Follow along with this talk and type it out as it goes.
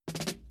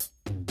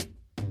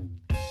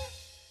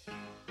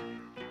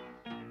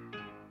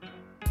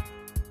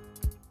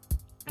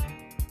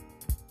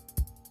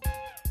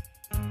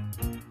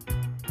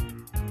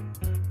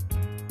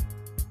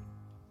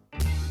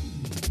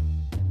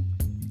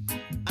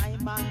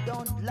man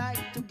don't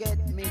like to get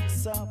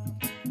mixed up.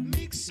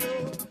 Mix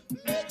up.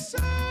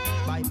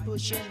 By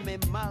pushing me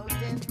mouth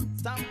in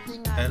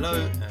something.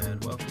 Hello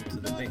and welcome to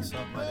the Mix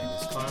Up. My name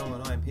is Kyle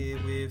and I'm here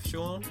with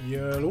Sean.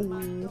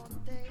 Hello.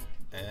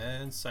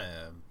 And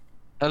Sam.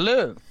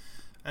 Hello.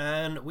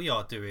 And we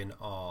are doing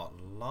our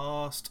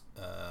last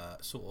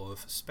sort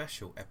of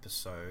special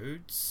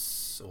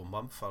episodes or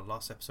month, our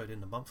last episode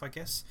in the month, I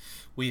guess.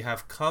 We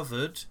have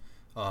covered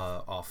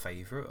our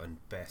favourite and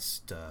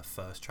best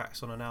first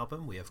tracks on an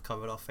album. We have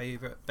covered our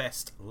favourite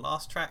best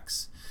last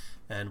tracks.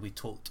 And we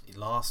talked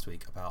last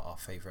week about our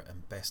favourite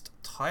and best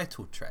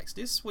title tracks.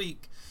 This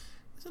week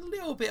is a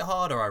little bit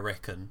harder, I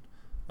reckon.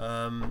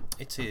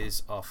 It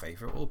is our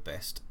favourite or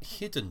best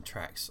hidden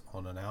tracks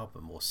on an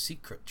album, or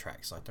secret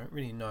tracks. I don't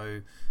really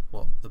know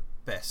what the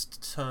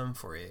best term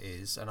for it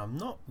is, and I'm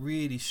not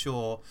really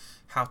sure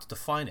how to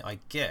define it. I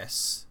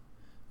guess,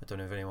 I don't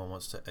know if anyone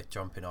wants to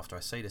jump in after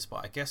I say this,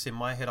 but I guess in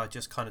my head I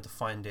just kind of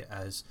defined it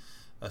as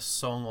a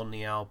song on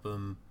the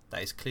album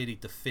that is clearly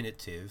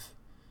definitive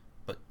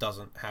but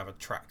doesn't have a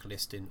track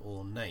listing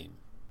or name.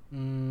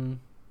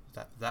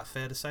 Is that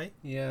fair to say?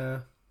 Yeah.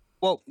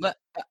 Well,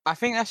 I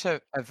think that's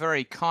a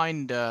very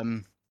kind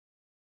of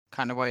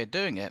way of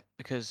doing it,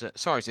 because,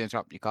 sorry to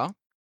interrupt you, Carl.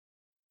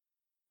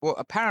 Well,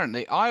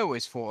 apparently I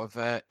always thought of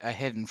a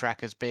hidden track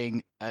as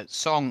being a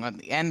song at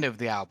the end of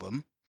the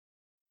album,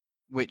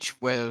 where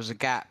there was a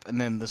gap and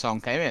then the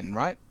song came in,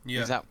 right?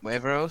 Yeah. Is that what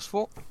everyone else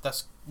thought?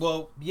 That's,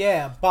 well...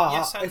 Yeah, but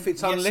yes and, if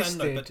it's yes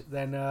unlisted, and no, but...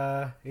 then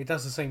it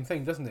does the same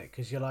thing, doesn't it?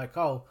 Because you're like,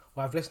 oh,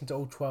 well, I've listened to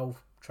all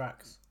 12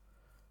 tracks,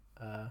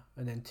 and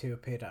then 2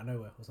 appeared out of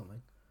nowhere or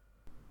something.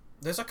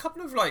 There's a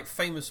couple of like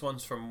famous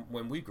ones from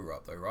when we grew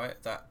up, though, right?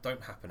 That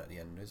don't happen at the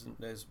end.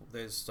 There's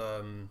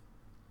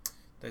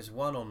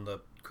one on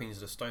the Queens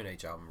of the Stone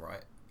Age album,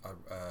 right?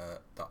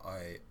 That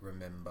I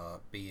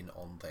remember being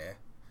on there.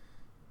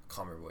 I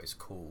can't remember what it's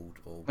called.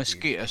 Or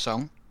Mosquito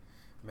Song.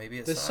 Maybe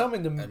it's There's that. some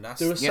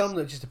there are some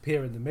that just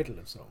appear in the middle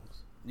of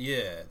songs.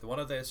 Yeah, the one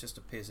of theirs just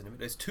appears in the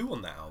middle. There's 2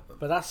 on that album.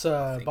 But that's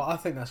I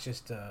think that's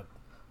just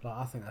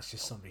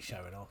somebody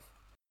showing off.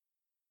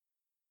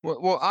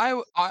 Well,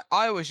 I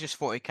always just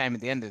thought it came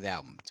at the end of the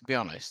album, to be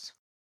honest.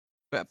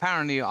 But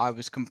apparently I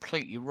was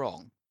completely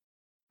wrong.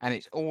 And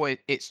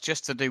it's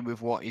just to do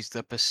with what is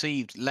the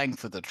perceived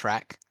length of the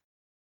track,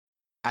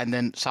 and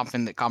then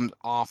something that comes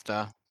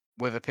after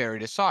with a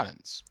period of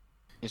silence,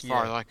 as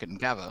far as I can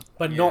gather.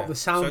 But not the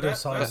sound of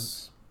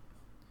silence.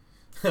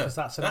 Because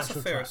that's an that's a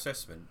actual fair track.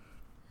 assessment.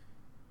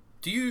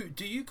 Do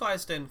you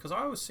guys then? Because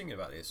I was thinking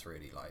about this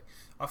really. Like,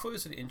 I thought it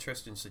was an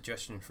interesting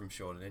suggestion from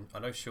Sean, and I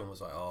know Sean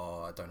was like,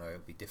 "Oh, I don't know,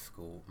 it'll be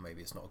difficult.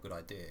 Maybe it's not a good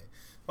idea."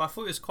 But I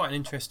thought it was quite an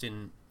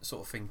interesting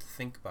sort of thing to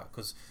think about,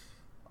 because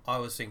I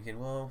was thinking,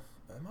 well,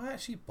 am I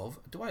actually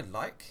bothered? Do I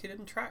like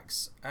hidden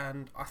tracks?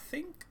 And I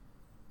think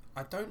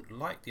I don't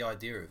like the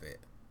idea of it.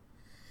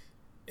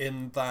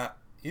 In that,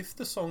 if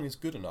the song is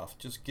good enough,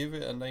 just give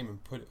it a name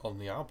and put it on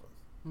the album.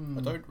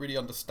 I don't really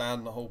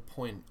understand the whole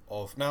point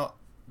of... Now,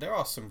 there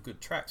are some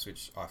good tracks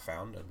which I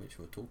found and which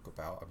we'll talk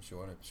about, I'm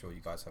sure, and I'm sure you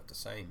guys have the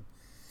same.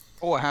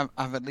 Oh, I have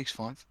at least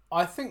 5.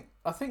 I think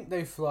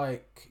they've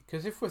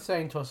because if we're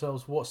saying to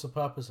ourselves, what's the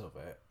purpose of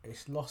it?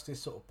 It's lost its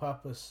sort of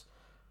purpose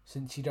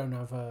since you don't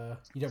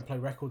play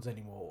records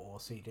anymore or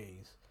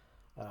CDs.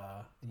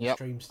 You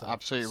stream stuff.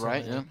 Absolutely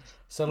right. Yeah.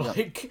 So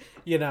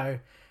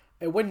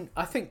when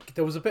I think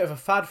there was a bit of a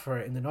fad for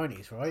it in the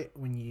 90s, right?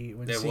 When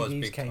there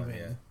CDs came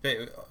in.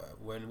 Yeah.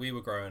 When we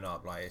were growing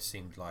up, like, it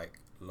seemed like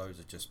loads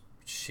of just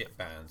shit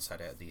bands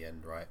had it at the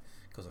end, right?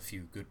 Because a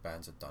few good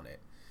bands had done it.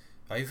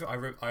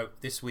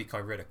 This week I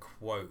read a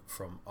quote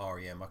from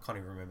R.E.M. I can't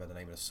even remember the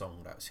name of the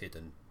song that was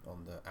hidden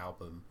on the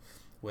album,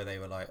 where they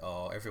were like,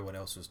 "Oh, everyone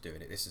else was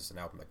doing it. This is an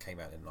album that came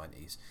out in the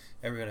 90s.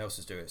 Everyone else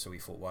was doing it, so we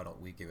thought, why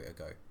not we give it a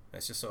go?" And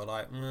it's just sort of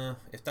like,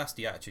 if that's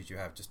the attitude you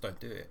have, just don't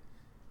do it.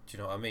 Do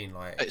you know what I mean?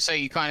 Like, so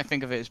you kind of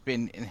think of it as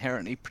being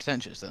inherently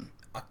pretentious, then?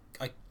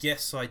 I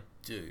guess I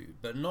do,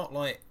 but not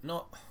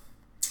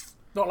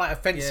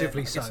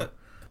offensively so.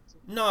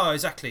 No,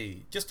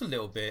 exactly. Just a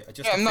little bit.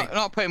 I'm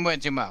not putting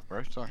words in your mouth,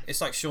 bro. Sorry.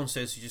 It's like Sean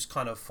says, you just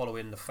kind of follow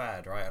in the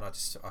fad, right? And I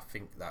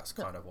think that's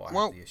kind of what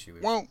I have the issue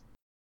with. Well,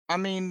 I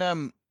mean,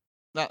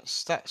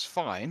 that's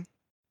fine,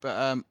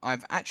 but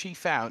I've actually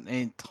found an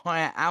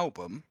entire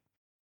album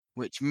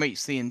which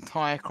meets the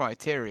entire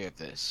criteria of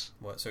this.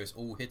 What? So it's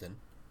all hidden?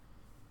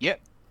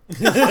 Yep.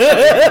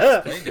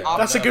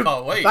 That's a good.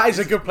 That is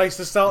a good place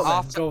to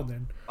start. Go on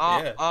then.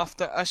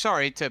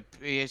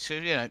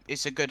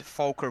 It's a good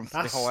fulcrum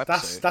for the whole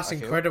episode. That's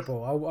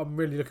incredible. I'm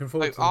really looking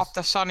forward to this.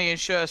 After Sonny and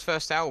Cher's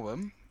first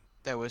album,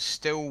 there was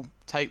still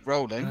Tape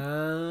Rolling.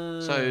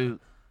 So,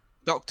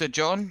 Dr.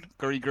 John,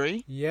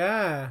 Gree.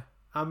 Yeah,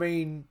 I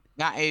mean,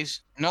 that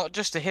is not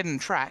just a hidden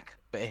track,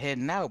 but a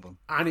hidden album.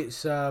 And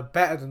it's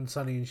better than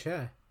Sonny and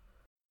Cher.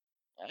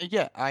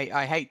 Yeah,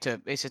 I hate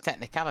to. It's a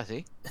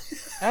technicality.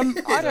 I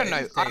don't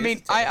know. I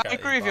mean, I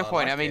agree with your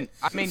point. I mean,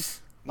 I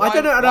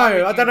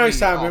don't know,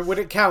 Sam. Would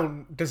it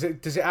count? Does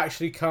it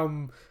actually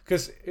come?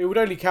 Because it would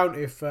only count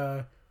if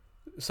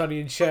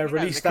Sonny and Cher Yeah,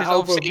 released that because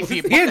album. obviously if you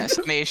at the put end. that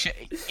Sonny and Cher,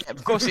 yeah,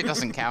 of course it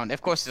doesn't count.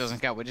 Of course it doesn't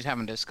count. We're just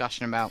having a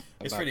discussion about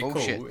It's about really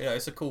bullshit. cool. Yeah,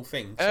 it's a cool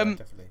thing. So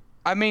definitely.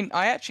 I mean,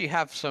 I actually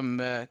have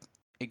some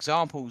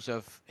examples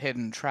of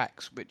hidden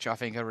tracks which I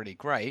think are really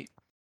great.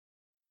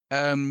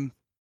 The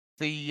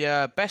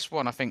best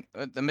one, I think,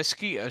 the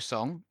Mosquito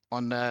song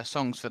on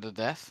Songs for the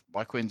Deaf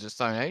by Queens of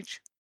Stone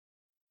Age.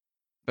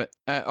 But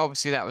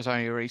obviously that was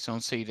only released on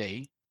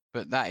CD,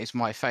 but that is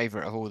my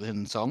favourite of all the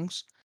hidden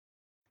songs.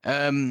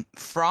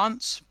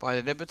 France by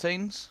the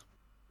Libertines.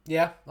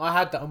 Yeah, I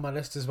had that on my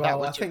list as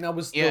well. I think that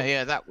was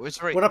that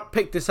was really... When I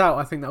picked this out,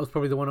 I think that was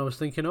probably the one I was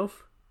thinking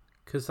of,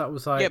 because that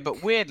was like... Yeah,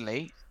 but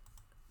weirdly,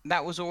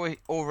 that was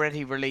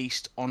already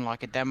released on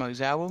like a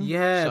Demos album.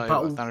 Yeah,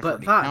 so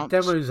but that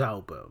Demos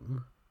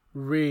album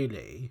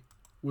really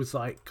was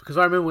like... Because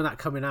I remember when that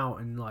coming out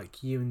and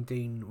like you and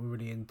Dean were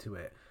really into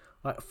it.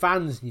 Like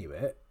fans knew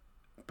it,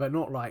 but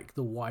not like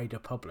the wider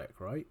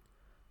public, right?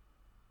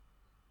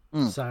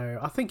 So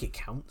I think it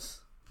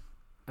counts.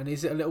 And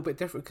is it a little bit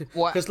different?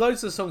 Because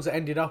loads of the songs that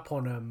ended up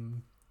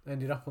on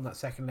that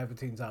second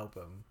Libertines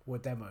album were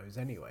demos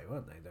anyway,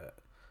 weren't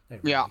they?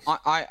 Yeah,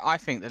 I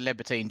think the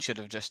Libertines should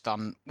have just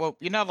done... Well,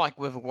 you know, like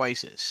with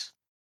Oasis,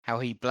 how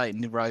he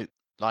blatantly wrote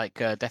like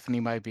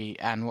Definitely Moby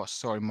and What's the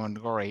Story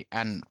Montgomery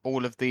and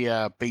all of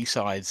the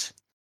B-sides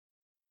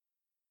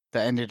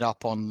that ended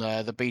up on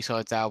the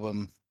B-sides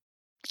album.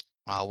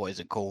 Oh, what is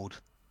it called?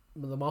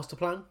 The Master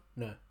Plan?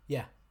 No.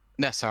 Yeah.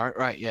 That's all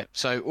right, yeah.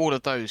 So all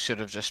of those should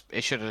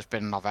have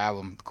been another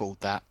album called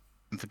that,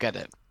 and forget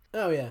it.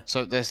 Oh yeah.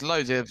 So there's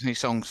loads of new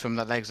songs from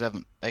the Leg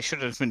 7. They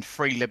should have been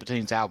 3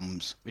 Libertines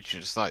albums, which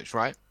is those,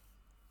 right?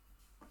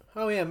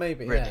 Oh yeah,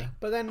 maybe. Really? Yeah.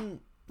 But then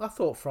I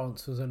thought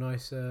France was a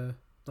nice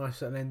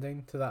little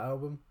ending to that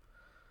album.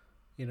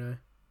 You know,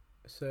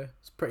 it's a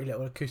pretty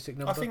little acoustic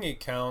number. I think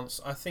it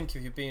counts. I think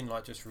if you're being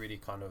like just really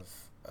kind of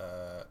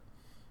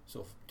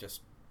sort of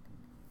just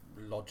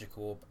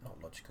logical, but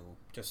not logical,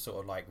 just sort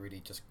of like really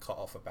just cut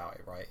off about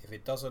it, right? If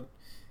it doesn't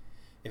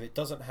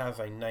have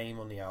a name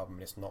on the album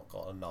and it's not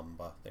got a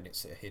number, then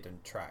it's a hidden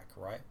track,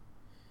 right?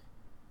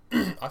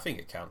 I think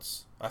it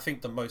counts. I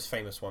think the most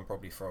famous one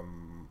probably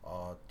from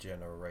our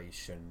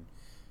generation,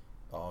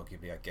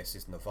 arguably, I guess,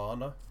 is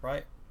Nirvana,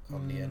 right?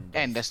 On the end.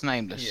 Endless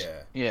Nameless.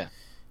 Yeah. Yeah.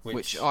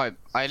 Which I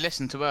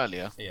listened to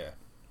earlier. Yeah.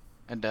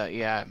 And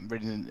yeah,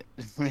 really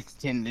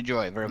didn't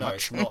enjoy it very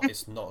much. No,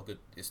 it's not a good.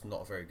 It's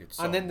not a very good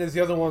song. And then there's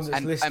the other one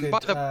that's listed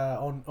the...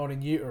 on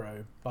In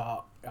Utero,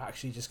 but it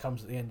actually just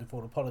comes at the end of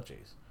All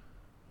Apologies.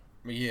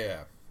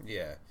 Yeah.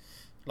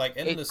 Like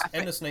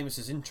Endless Nameless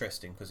is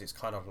interesting because it's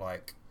kind of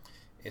like,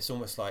 it's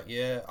almost like,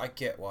 yeah, I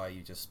get why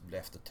you just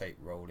left the tape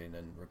rolling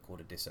and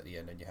recorded this at the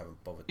end and you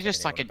haven't bothered. It's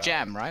just like a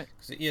jam, right?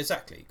 Yeah,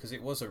 exactly, because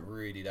it wasn't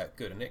really that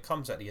good, and it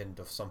comes at the end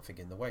of Something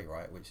in the Way,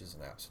 right, which is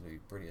an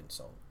absolute brilliant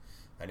song.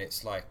 And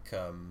it's like,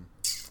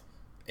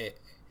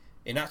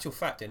 in actual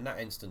fact, in that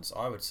instance,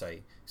 I would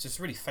say it's just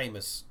a really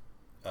famous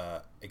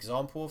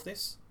example of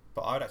this.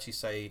 But I would actually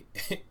say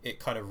it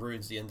kind of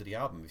ruins the end of the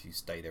album if you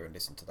stay there and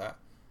listen to that.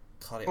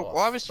 Cut it off.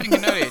 Well, I was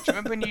thinking earlier. Do you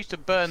remember when you used to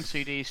burn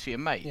CDs for your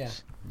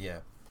mates? Yeah.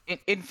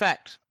 In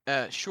fact,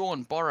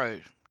 Sean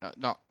borrowed.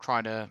 Not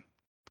trying to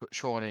put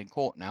Sean in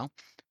court now,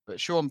 but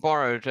Sean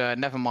borrowed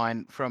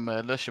Nevermind from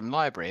Lewisham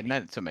Library and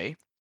lent it to me.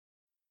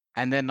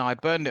 And then I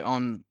burned it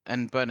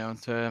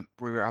onto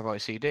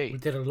Rewrite CD. We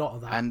did a lot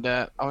of that. And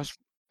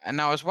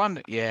I was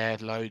wondering, yeah,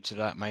 loads of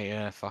that,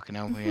 mate. Fucking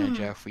hell, we were in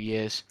jail for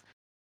years.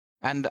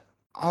 And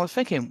I was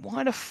thinking,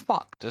 why the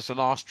fuck does the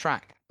last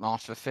track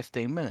last for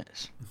 15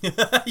 minutes?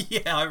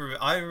 Yeah, I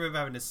remember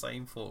having the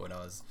same thought when I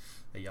was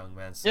a young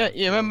man. So yeah,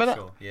 you remember that?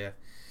 Sure.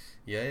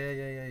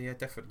 Yeah,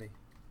 definitely.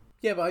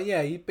 Yeah, but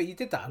you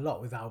did that a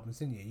lot with albums,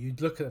 didn't you?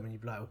 You'd look at them and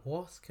you'd be like,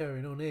 what's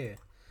going on here?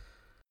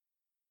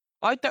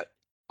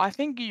 I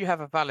think you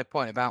have a valid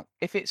point about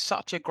if it's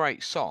such a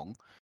great song.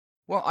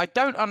 Well, I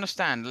don't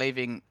understand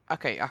leaving.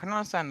 Okay, I can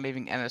understand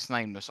leaving Endless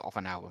Nameless off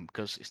an album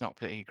because it's not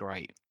particularly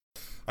great.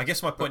 I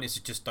guess my point is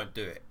to just don't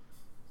do it.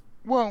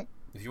 Well,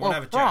 if you want to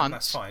have a jam,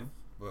 that's fine,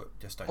 but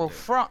just don't do it.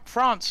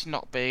 France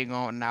not being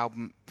on an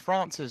album,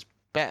 France is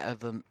better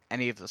than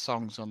any of the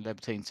songs on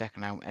Libertine's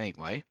second album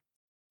anyway.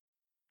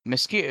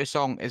 Mosquito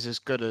Song is as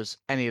good as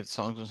any of the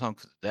songs on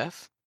Songs for the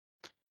Deaf.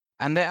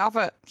 And there are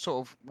other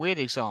sort of weird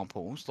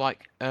examples,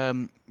 like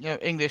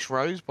English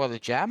Rose by The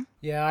Jam.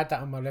 Yeah, I had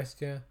that on my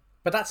list. Yeah,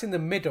 but that's in the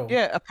middle.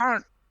 Yeah,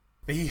 apparently.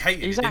 But he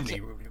hated it, didn't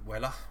he,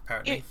 Weller?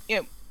 Apparently.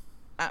 Yeah,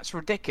 that's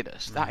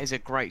ridiculous. That is a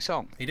great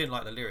song. He didn't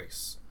like the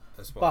lyrics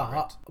as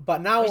well.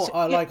 But now,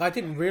 I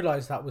didn't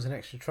realise that was an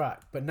extra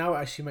track. But now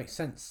it actually makes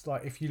sense.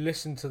 Like if you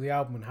listen to the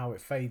album and how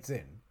it fades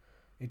in,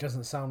 it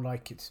doesn't sound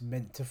like it's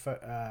meant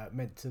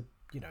to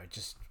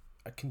just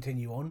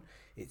continue on.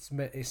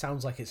 It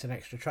sounds like it's an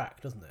extra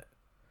track, doesn't it?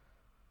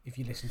 if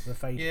you listen to the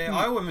fade. Yeah,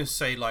 I almost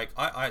say like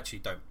I actually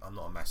don't. I'm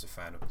not a massive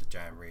fan of the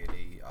Jam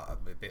really. I'm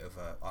a bit of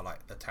a. I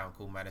like A Town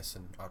Called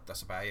Madison.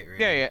 That's about it. Really.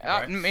 Yeah,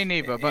 right? me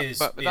neither.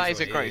 But that is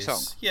a great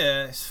song.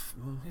 Yeah,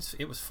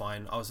 it was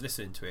fine. I was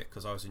listening to it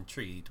because I was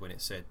intrigued when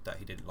it said that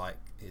he didn't like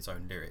his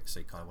own lyrics,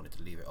 so he kind of wanted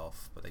to leave it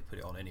off. But they put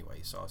it on anyway,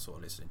 so I was sort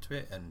of listening to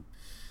it, and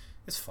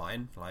it's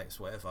fine. Like it's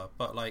whatever.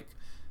 But like,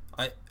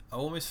 I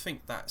almost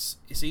think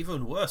it's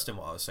even worse than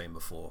what I was saying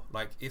before.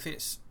 Like if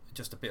it's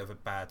just a bit of a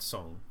bad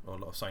song or a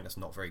lot of something that's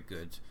not very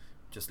good,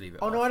 just leave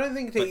it off. No, I don't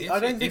think he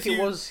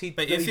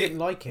didn't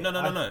like it.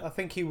 No. I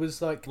think he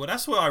was like. Well,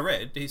 that's what I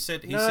read. He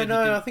said.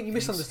 I think you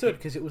misunderstood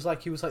because he was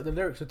like the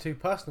lyrics were too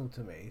personal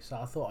to me, so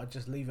I thought I'd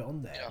just leave it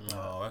on there.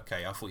 Oh,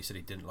 okay. I thought you said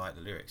he didn't like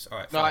the lyrics. All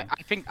right. No, fine.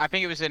 I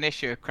think it was an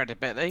issue of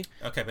credibility.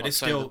 Okay, but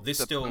if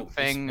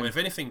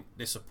anything,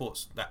 this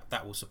supports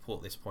that will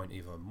support this point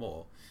even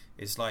more.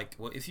 It's like,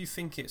 well, if you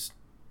think it's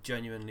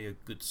genuinely a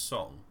good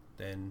song,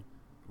 then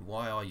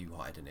why are you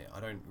hiding it? I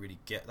don't really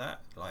get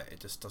that. Like,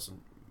 it just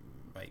doesn't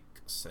make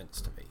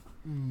sense to me.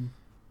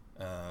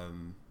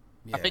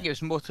 Yeah. I think it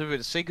was more to do with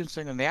the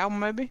sequencing on the album,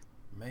 maybe.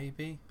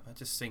 Maybe. I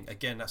just think,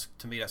 again, that's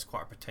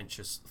quite a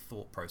pretentious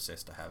thought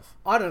process to have.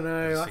 I don't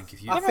know. I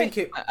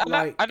think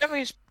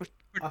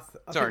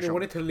they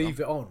wanted to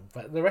leave it on,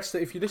 but the rest.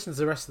 If you listen to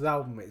the rest of the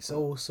album, it's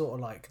all sort of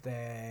like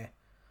their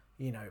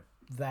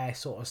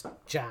sort of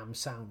jam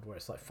sound, where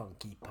it's like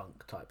funky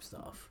punk type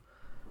stuff.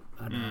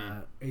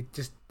 And it's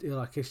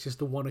just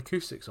the one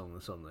acoustic song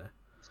that's on there,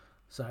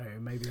 so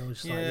maybe I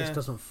was just like, this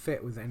doesn't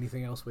fit with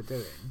anything else we're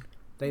doing.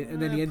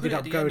 And then he ended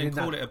up going in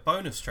that. Call it a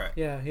bonus track.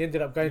 Yeah, he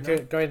ended up going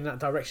in that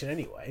direction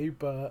anyway.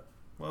 But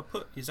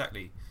put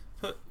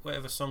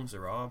whatever songs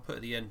there are, put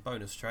at the end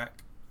bonus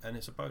track, and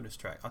it's a bonus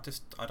track.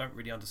 I don't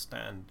really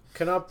understand.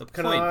 Can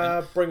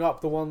I bring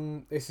up the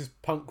one? This is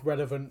punk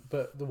relevant,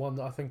 but the one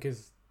that I think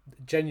is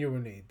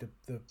genuinely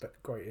the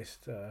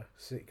greatest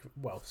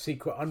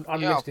secret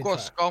unlisted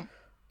track. Go on.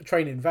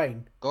 Train in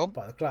Vain Go on.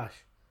 by The Clash.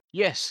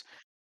 Yes,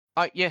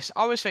 I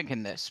was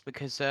thinking this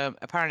because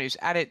apparently it was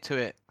added to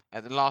it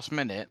at the last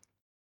minute,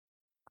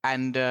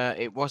 and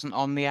it wasn't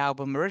on the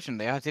album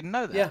originally. I didn't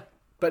know that. Yeah,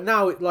 but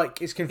now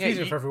it's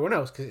confusing for everyone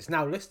else because it's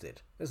now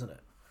listed, isn't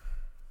it?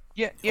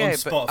 Yeah, on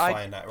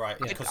Spotify and that, right?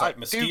 Because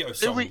Mosquito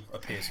Song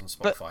appears on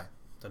Spotify,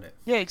 doesn't it?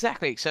 Yeah,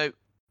 exactly. So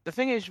the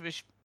thing is,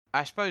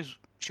 I suppose,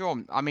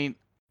 Sean, I mean,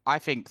 I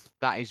think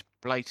that is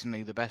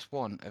blatantly the best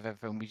one of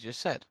everything we just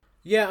said.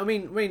 Yeah, I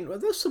mean,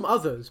 there's some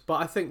others,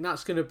 but I think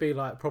that's going to be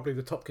like probably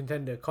the top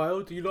contender. Kyle,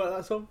 do you like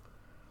that song?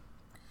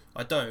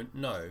 I don't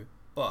know,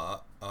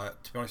 but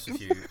to be honest with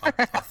you, I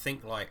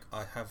think like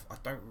I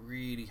don't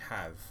really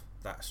have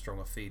that strong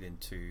a feeling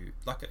to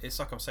it's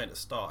like I'm saying at the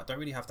start. I don't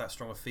really have that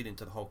strong a feeling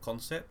to the whole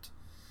concept,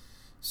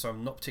 so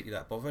I'm not particularly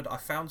that bothered. I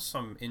found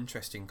some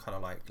interesting kind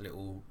of like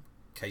little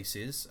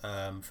cases,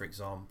 for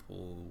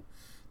example,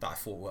 that I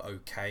thought were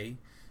okay.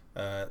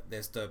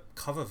 There's the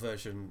cover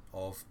version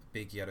of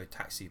Big Yellow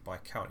Taxi by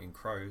Counting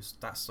Crows.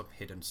 That's a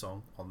hidden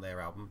song on their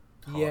album,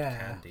 Hard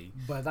Candy.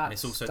 But and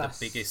it's also the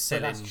biggest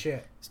selling. That's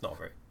shit. It's not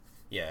very.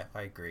 Yeah,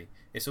 I agree.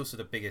 It's also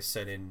the biggest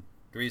selling.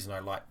 The reason I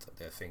liked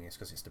their thing is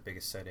because it's the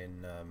biggest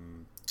selling.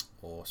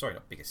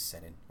 Not biggest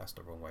selling. That's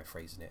the wrong way of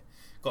phrasing it.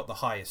 Got the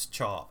highest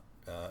chart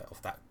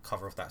of that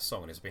cover of that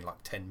song, and there's been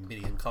like 10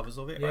 million covers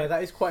of it. Yeah, right?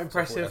 That is quite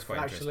impressive,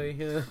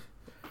 actually.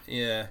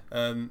 Yeah.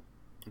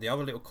 The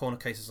other little corner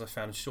cases I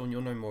found, Sean,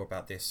 you'll know more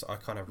about this. I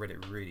kind of read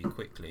it really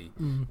quickly.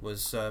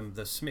 Was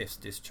the Smiths'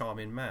 "This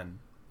Charming Man"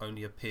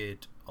 only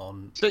appeared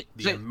on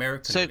the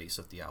American release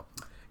of the album.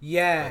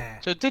 Yeah.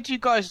 So did you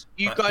guys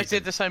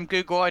did the same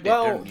Google I did?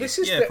 Well, this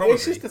is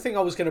the thing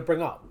I was going to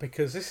bring up,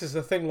 because this is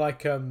the thing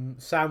like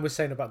Sam was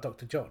saying about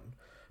Dr. John.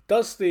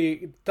 Does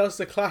the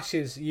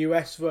Clash's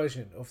US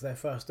version of their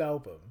first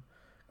album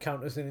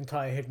count as an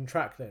entire hidden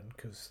track then?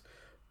 Because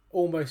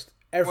almost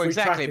every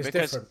track is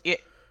different.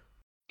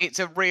 It's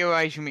a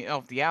rearrangement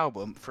of the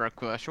album for a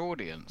commercial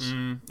audience.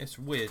 It's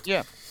weird.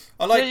 Yeah.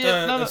 I like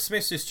the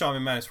Smiths' "This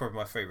Charming Man" is probably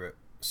my favourite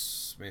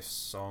Smiths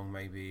song,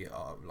 maybe.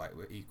 Like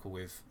we're equal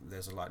with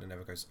 "There's a Light That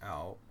Never Goes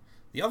Out."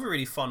 The other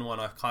really fun one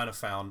I kind of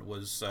found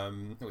was,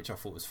 which I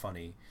thought was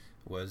funny,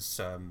 was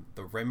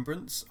the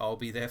Rembrandts' "I'll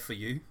Be There For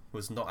You"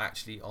 was not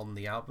actually on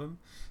the album.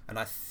 And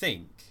I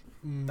think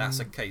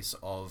that's a case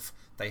of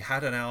they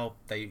had an album,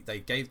 they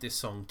gave this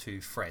song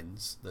to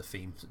Friends, the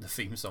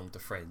theme song to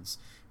Friends,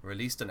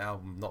 released an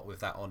album not with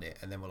that on it,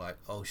 and then we're like,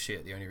 oh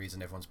shit, the only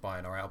reason everyone's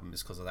buying our album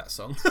is because of that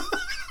song.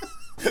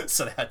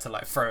 So they had to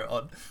like throw it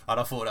on, and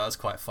I thought that was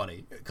quite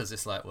funny, because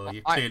it's like, well,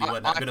 you clearly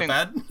weren't that good a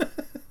band.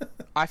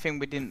 I think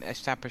we didn't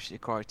establish the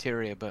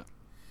criteria, but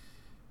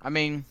I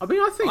don't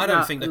think I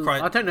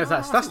don't know if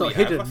that's not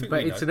hidden,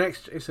 but it's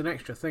an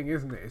extra thing,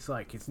 isn't it? It's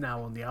like it's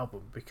now on the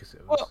album because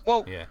it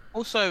was. Yeah.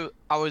 Also,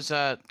 I was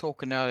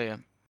talking earlier,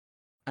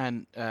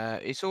 and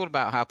it's all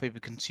about how people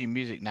consume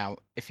music now.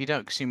 If you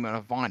don't consume it on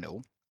a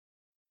vinyl,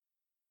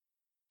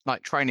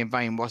 like Train in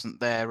Vain wasn't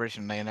there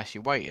originally unless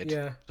you waited.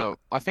 Yeah. So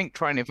I think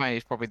Train in Vain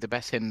is probably the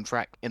best hidden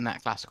track in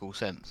that classical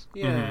sense.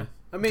 Yeah.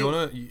 I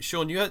mean,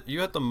 Sean, you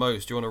had the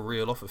most. Do you want to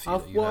reel off a few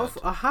that you had?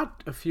 I had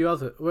a few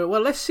other.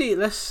 Well, let's see.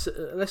 Let's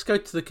go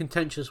to the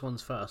contentious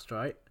ones first,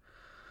 right?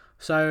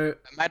 So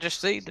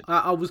Majesty.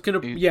 I was gonna,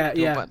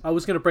 I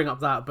was gonna bring up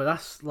that, but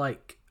that's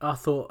like I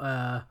thought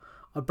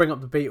I'd bring up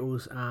the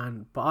Beatles,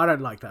 but I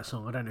don't like that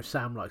song. I don't know if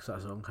Sam likes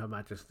that song, Her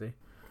Majesty.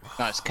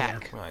 No, it's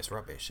cack. No, it's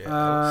rubbish.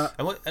 Yeah.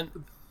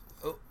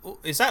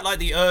 Is that like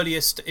the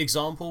earliest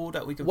example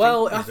that we can?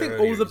 Well, think? I think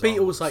all the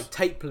Beatles like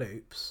tape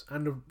loops,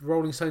 and the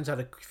Rolling Stones had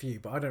a few,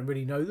 but I don't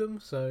really know them.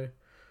 So,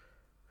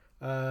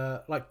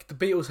 like the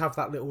Beatles have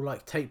that little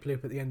like tape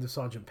loop at the end of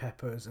Sgt.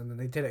 Pepper's, and then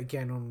they did it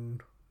again on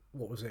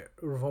what was it,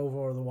 Revolver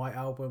or the White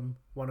Album?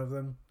 One of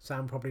them.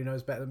 Sam probably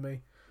knows better than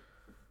me.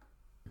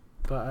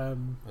 But I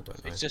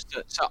don't know.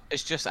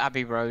 It's just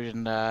Abbey Road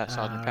and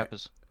Sgt.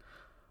 Pepper's.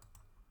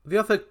 The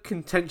other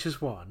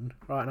contentious one,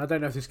 right, and I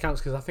don't know if this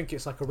counts because I think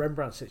it's like a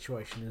Rembrandt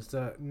situation, is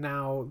that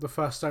now the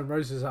first Stone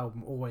Roses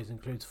album always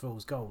includes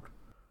Fool's Gold.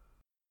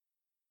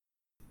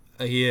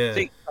 Yeah.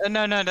 See,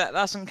 no, that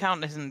doesn't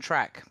count as a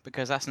track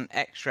because that's an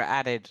extra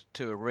added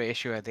to a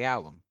reissue of the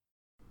album.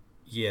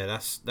 Yeah,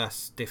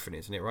 that's different,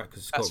 isn't it? Right,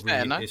 because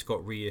it's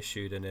got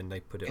reissued and then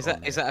they put it. Is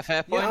that a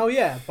fair point?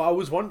 Yeah, but I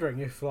was wondering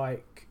if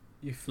like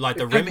the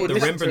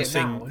Rembrandt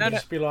thing,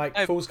 just be like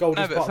Fool's Gold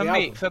is part of the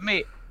album. For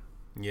me.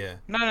 Yeah.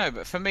 No,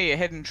 but for me, a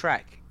hidden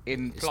track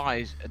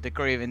implies a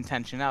degree of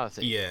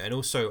intentionality. Yeah, and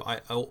also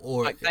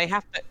they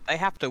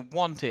have to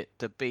want it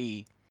to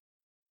be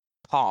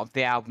part of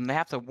the album. They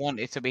have to want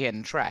it to be a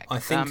hidden track. I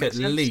think at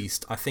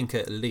least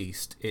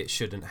it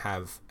shouldn't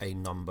have a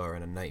number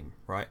and a name,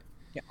 right?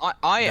 Yeah,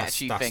 I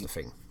actually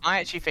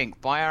think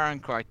by our own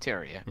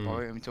criteria, what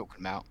we're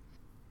talking about,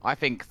 I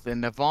think the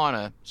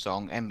Nirvana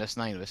song "Endless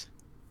Nameless"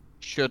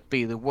 should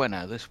be the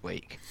winner this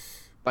week.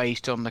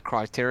 Based on the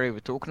criteria we're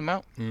talking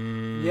about.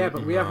 Yeah,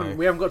 but we haven't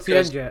got to the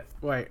end yet.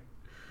 Wait.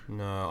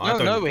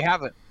 No, we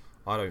haven't.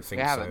 I don't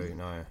think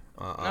so.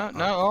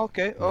 No.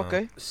 Okay.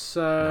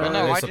 So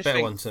there's a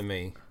better one to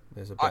me.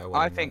 There's a better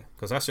one. I think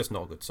because that's just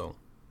not a good song.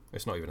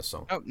 It's not even a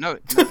song. No,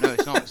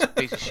 it's not. It's a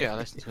piece of shit. I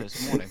listened to it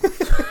this morning.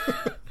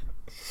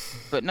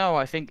 But no,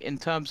 I think in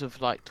terms of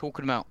like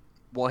talking about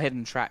what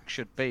hidden track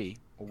should be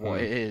or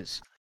what it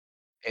is,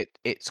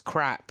 it's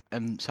crap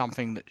and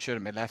something that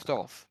shouldn't be left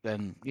off.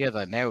 Then yeah,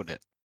 they nailed it.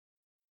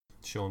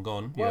 Sean,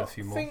 gone. Well, a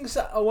few more things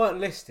that weren't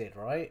listed,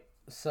 right?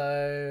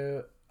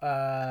 So,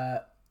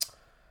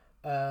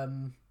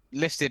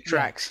 listed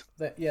tracks.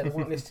 They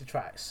weren't listed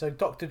tracks. So,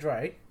 Dr.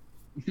 Dre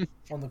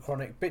on the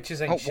Chronic,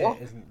 "Bitches Ain't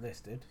Shit" isn't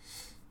listed.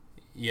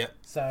 Yep.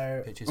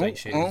 So, "Bitches Ain't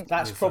Shit."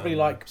 That's probably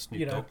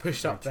Snoop Dogg,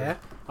 pushed up there.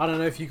 I don't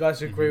know if you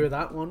guys agree with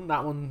that one.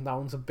 That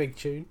one's a big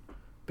tune.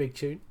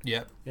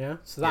 Yep. Yeah.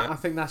 So I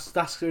think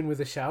that's in with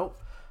a shout.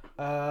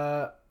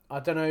 I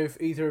don't know if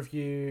either of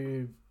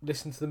you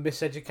listened to the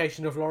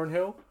Miseducation of Lauryn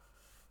Hill.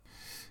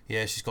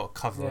 Yeah, she's got a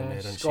cover on there,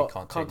 and she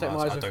can't take my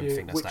eyes. I don't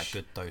think that's that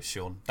good though,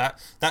 Sean.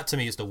 That to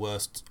me is the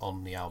worst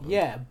on the album.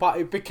 Yeah, but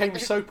it became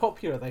so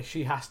popular that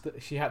she had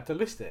to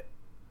list it.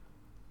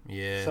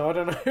 Yeah. So I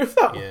don't know if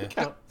that would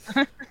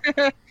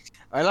count.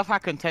 I love how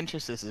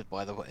contentious this is,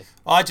 by the way.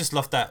 I just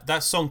love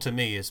that song. To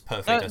me is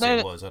perfect as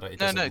it was.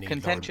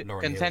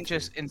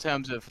 Contentious in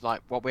terms of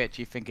like what we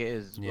actually think it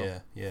is.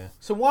 Yeah.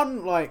 So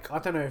one, like, I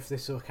don't know if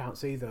this all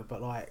counts either,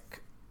 but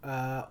like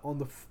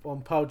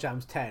on Pearl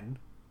Jam's 10,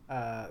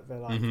 they're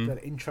like the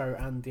intro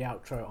and the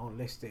outro aren't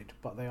listed,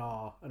 but they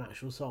are an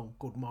actual song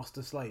called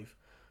 "Master Slave,"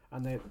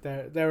 and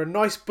they're a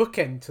nice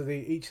bookend to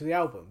each of the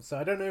albums. So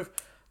I don't know if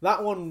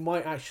that one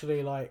might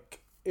actually, like,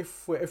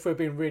 if we're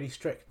being really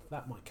strict,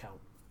 that might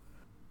count.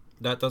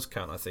 That does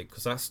count, I think,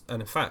 because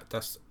in fact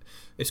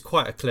it's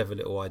quite a clever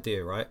little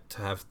idea, right?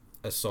 To have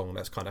a song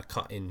that's kind of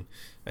cut in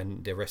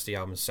and the rest of the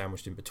album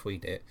sandwiched in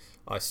between it.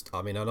 I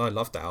mean, and I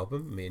love that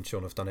album. Me and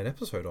Sean have done an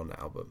episode on that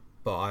album,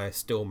 but I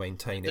still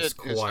maintain it's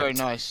very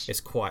nice.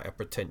 It's quite a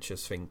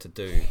pretentious thing to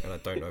do, and I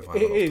don't know if I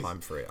have a lot of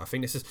time for it. I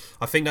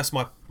think that's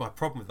my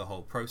problem with the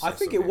whole process. I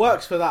think it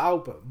works for that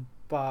album,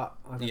 but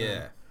I don't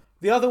know.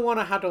 The other one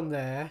I had on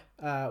there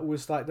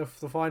was like the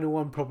final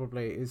one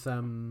probably is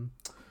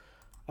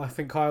I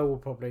think Kyle will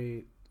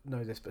probably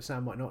know this, but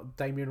Sam might not.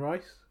 Damien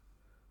Rice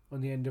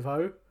on the end of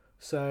O.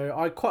 So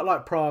I quite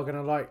like Prague, and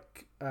I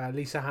like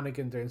Lisa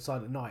Hannigan doing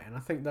Silent Night, and I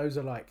think those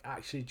are like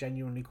actually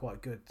genuinely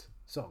quite good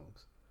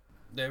songs.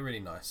 They're really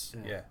nice.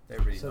 Yeah,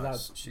 they're really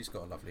nice. She's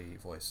got a lovely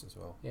voice as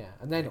well. Yeah,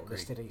 and they're not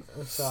listed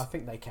either, so I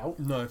think they count.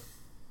 No.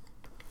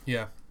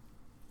 Yeah,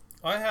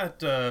 I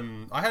had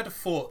a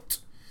thought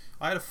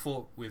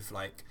with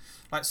like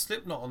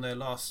Slipknot on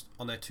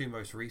their two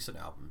most recent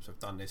albums have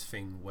done this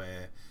thing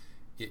where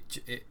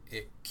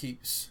it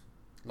keeps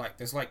like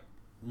there's like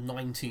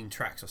 19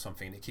 tracks or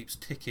something, and it keeps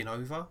ticking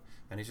over,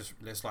 and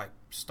there's like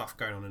stuff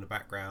going on in the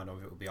background,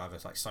 or it will be either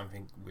like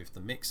something with the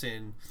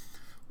mixing,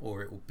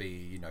 or it will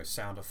be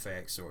sound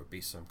effects, or it'll be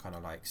some kind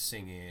of like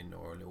singing,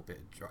 or a little bit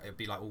it'll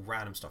be like all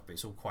random stuff, but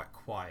it's all quite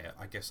quiet,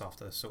 I guess,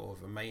 after sort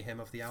of a mayhem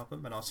of the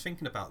album. And I was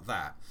thinking about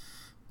that,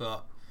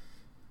 but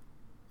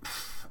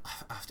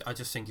I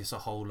just think it's a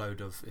whole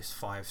load of it's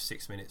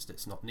 5-6 minutes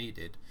that's not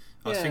needed.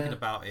 I was thinking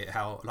about it,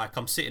 how like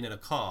I'm sitting in a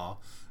car.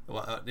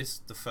 Well, this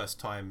is the first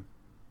time,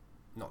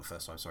 not the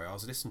first time. Sorry, I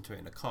was listening to it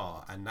in a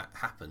car, and that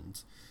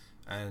happened.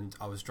 And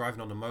I was driving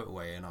on the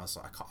motorway, and I was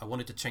like, I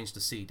wanted to change the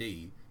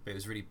CD, but it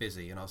was really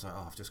busy, and I was like,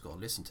 oh, I've just got to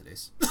listen to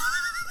this.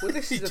 Well,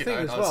 this is the thing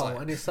as well,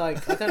 and it's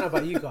like, I don't know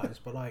about you guys,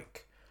 but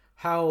like,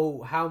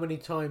 how many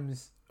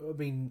times? I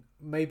mean,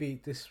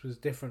 maybe this was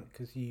different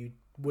because you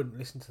wouldn't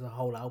listen to the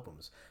whole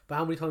albums, but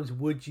how many times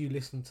would you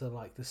listen to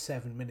like the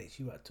 7 minutes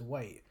you had to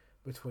wait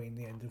between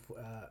the end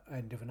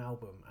of an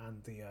album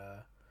and the?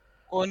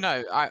 Well,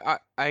 no,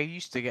 I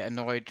used to get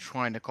annoyed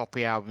trying to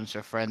copy albums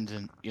for friends,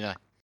 and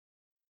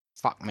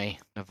fuck me,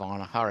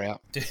 Nirvana, hurry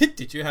up.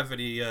 Did you have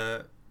any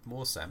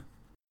more, Sam?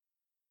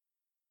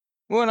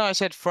 Well, no, I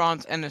said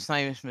France, Endless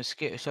Name,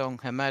 Mosquito Song,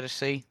 Her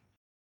Majesty,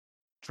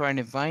 Train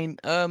in Vain,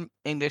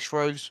 English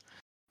Rose.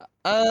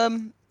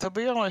 To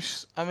be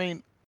honest, I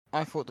mean,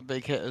 I thought the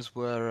big hitters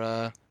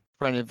were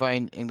Train in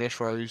Vain, English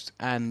Rose,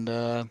 and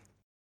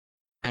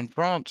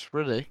France,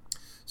 really.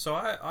 So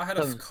I had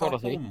a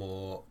couple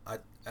more,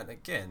 and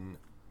again,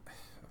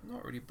 I'm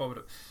not really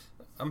bothered.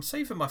 I'm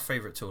saving my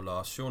favourite till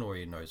last. Sean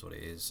already knows what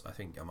it is. I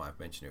think I might have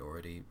mentioned it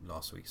already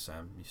last week,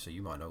 Sam, so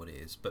you might know what it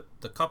is. But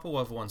the couple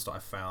other ones that I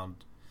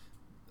found,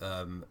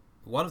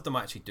 one of them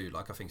I actually do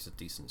like. I think it's a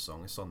decent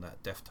song. It's on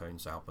that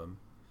Deftones album,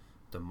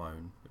 The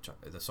Moan,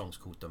 the song's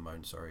called The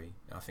Moan, sorry.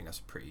 I think that's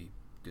a pretty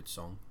good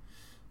song.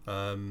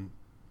 Again,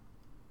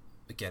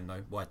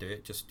 though, why do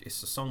it?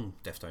 It's a song,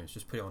 Deftones.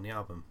 Just put it on the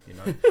album,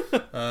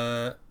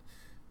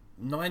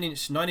 Nine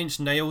Inch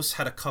Nails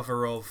had a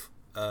cover of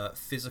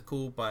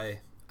Physical by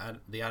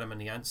the Adam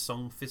and the Ants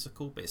song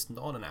Physical, but it's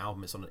not on an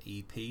album, it's on an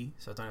EP,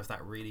 so I don't know if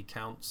that really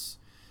counts,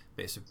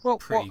 but it's a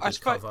pretty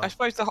good cover. I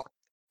suppose the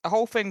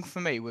whole thing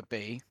for me would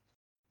be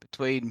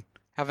between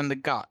having the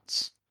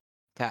guts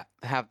to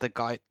have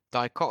the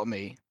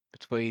dichotomy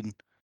between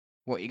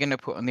what you're going to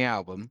put on the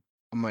album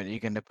and what you're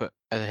going to put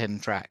as a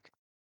hidden track.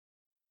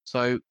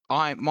 So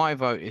my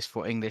vote is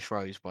for English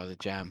Rose by The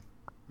Jam.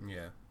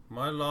 Yeah.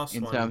 My last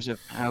one, in terms of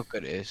how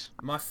good it is.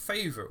 My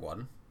favourite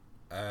one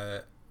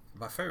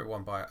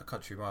by a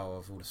country mile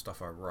of all the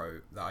stuff I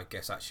wrote that I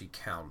guess actually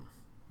count,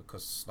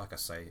 because like I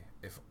say,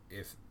 if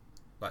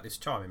like This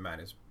Charming Man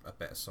is a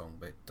better song,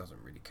 but it doesn't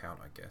really count,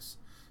 I guess.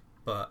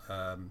 But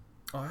I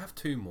have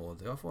two more.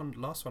 The other one,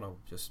 last one, I'll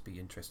just be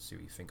interested to see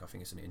what you think. I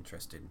think it's an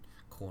interesting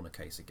corner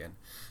case again.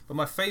 But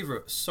my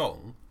favourite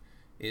song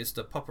is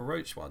the Papa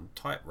Roach one,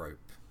 Tightrope,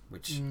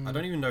 which I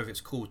don't even know if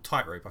it's called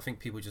Tightrope. I think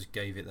people just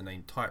gave it the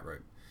name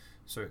Tightrope.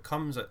 So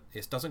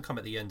it doesn't come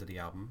at the end of the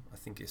album. I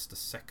think it's the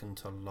second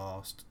to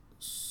last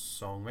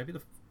song. Maybe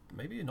it's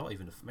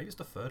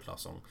the third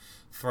last song,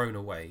 Thrown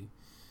Away.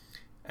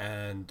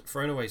 And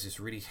Thrown Away is this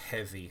really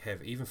heavy,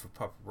 even for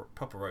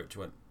Papa Roach,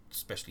 went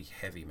especially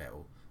heavy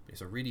metal. But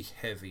it's a really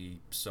heavy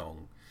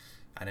song.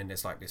 And then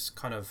there's like this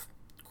kind of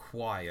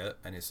quiet,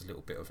 and it's a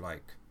little bit of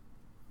like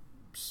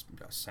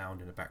sound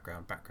in the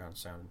background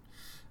sound.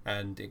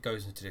 And it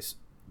goes into this,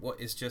 what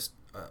is just,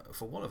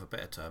 for want of a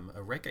better term, a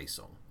reggae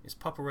song. It's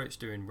Papa Roach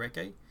doing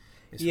reggae.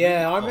 It's really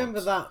I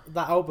remember that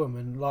album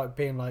and like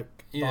being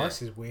like, oh,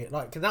 this is weird.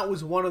 Like, that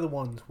was one of the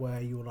ones where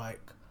you were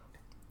like,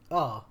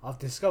 I've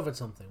discovered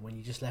something, when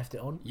you just left it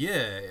on.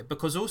 Yeah,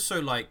 because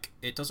also like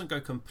it doesn't go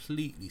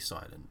completely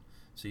silent,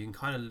 so you can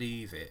kind of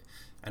leave it.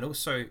 And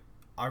also,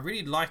 I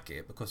really like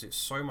it because it's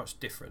so much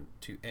different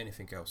to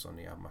anything else on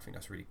the album. I think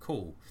that's really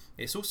cool.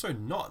 It's also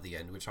not at the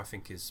end, which I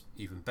think is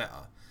even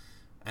better.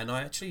 And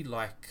I actually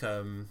like,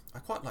 I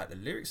quite like the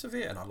lyrics of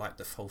it, and I like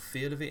the whole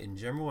feel of it in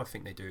general. I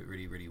think they do it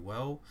really, really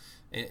well.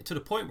 And to the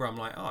point where I'm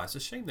like, it's a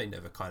shame they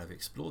never kind of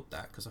explored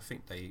that, because I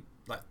think they,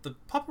 like, the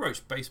Papa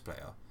Roach bass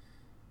player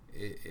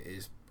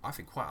is, I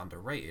think, quite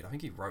underrated. I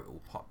think he wrote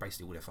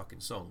basically all their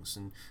fucking songs,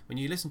 and when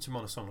you listen to him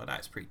on a song like that,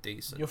 it's pretty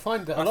decent. You'll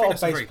find that a lot of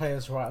bass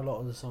players write a lot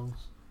of the songs.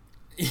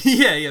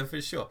 yeah,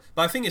 for sure.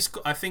 But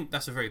I think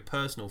that's a very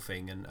personal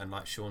thing, and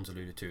like Sean's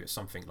alluded to, it's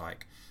something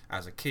like,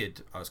 as a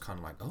kid, I was kind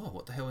of like,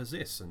 what the hell is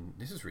this? And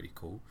this is really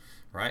cool,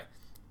 right?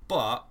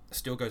 But it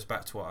still goes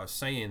back to what I was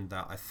saying,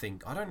 that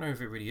I don't know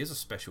if it really is a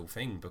special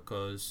thing,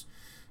 because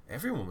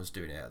everyone was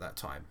doing it at that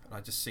time, and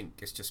I just think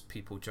it's just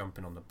people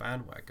jumping on the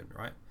bandwagon,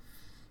 right?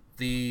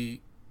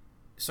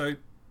 So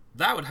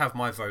that would have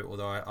my vote,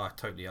 although I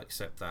totally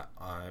accept that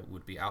I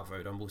would be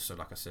outvoted. I'm also,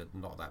 like I said,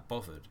 not that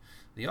bothered.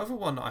 The other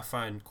one that I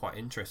find quite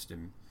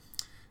interesting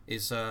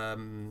is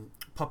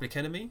Public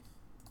Enemy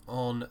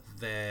on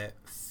their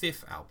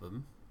 5th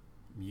album,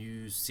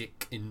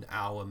 Music in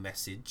Our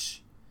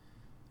Message.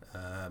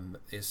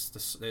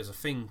 There's a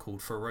thing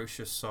called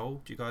Ferocious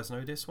Soul. Do you guys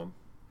know this one?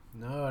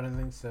 No, I don't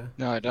think so.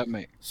 No, I don't,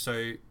 mate.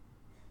 So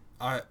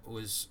I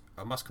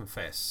must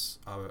confess,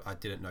 I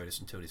didn't know this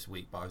until this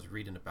week, but I was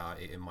reading about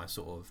it in my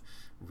sort of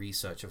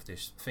research of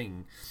this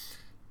thing,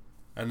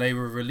 and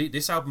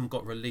this album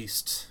got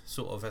released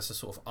sort of as a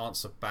sort of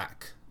answer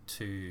back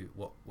to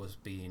what was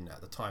being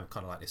at the time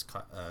kind of like this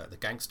the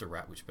gangster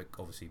rap, which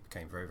obviously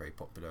became very, very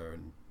popular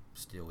and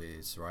still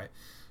is, right?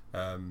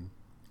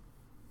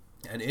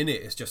 and in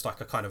it it's just like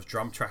a kind of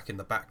drum track in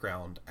the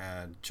background,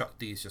 and Chuck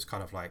D's just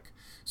kind of like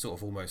sort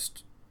of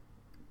almost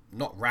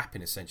not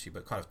rapping essentially,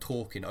 but kind of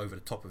talking over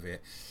the top of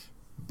it,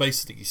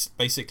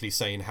 basically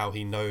saying how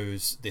he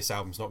knows this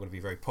album's not going to be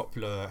very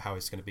popular, how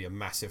it's going to be a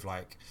massive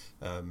like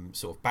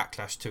sort of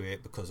backlash to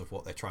it because of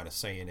what they're trying to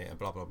say in it, and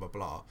blah blah blah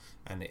blah,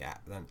 and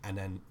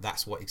then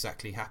that's what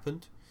exactly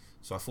happened.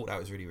 So I thought that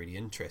was really, really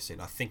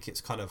interesting. I think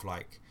it's kind of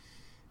like,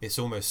 it's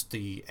almost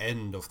the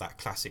end of that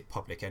classic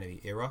Public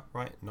Enemy era,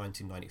 right?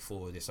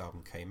 1994 this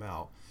album came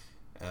out,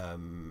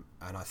 and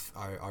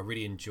I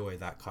really enjoy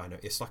that kind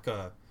of, it's like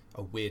a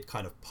weird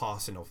kind of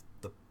passing of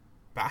the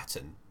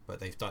baton, but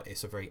they've done,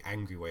 it's a very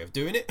angry way of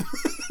doing it.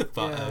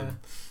 But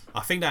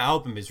I think that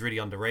album is really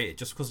underrated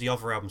just because the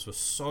other albums were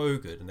so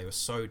good and they were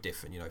so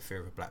different, you know,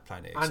 Fear of a Black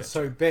Planet, and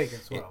so big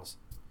as well.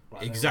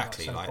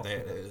 Exactly, like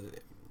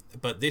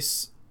but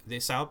this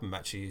album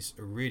actually is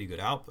a really good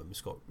album.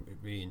 It's got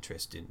really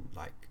interesting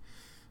like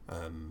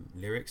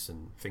lyrics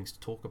and things to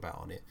talk about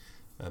on it,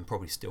 and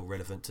probably still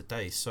relevant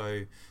today.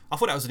 So I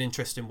thought that was an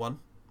interesting one,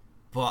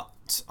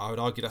 but I would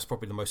argue that's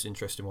probably the most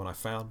interesting one I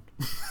found.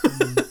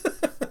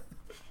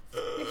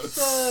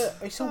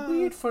 It's a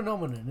weird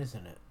phenomenon,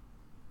 isn't it?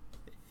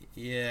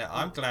 Yeah,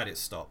 I'm glad it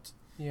stopped.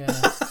 Yeah,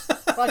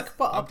 like,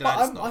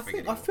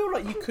 I feel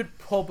like you could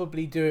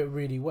probably do it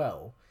really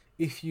well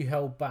if you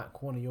held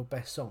back one of your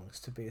best songs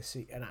to be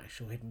an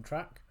actual hidden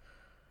track,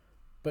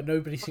 but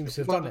nobody seems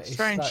to have done it.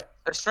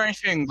 The strange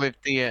thing with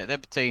the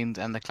Libertines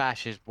and the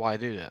Clash is why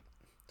do that.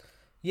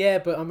 Yeah,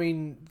 but I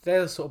mean,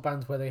 they're the sort of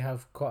bands where they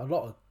have quite a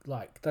lot of,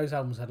 like, those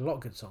albums had a lot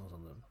of good songs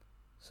on them.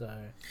 So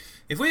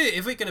if we're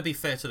going to be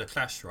fair to the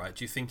Clash, right?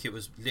 Do you think it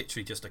was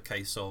literally just a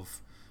case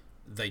of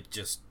they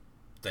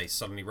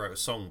suddenly wrote a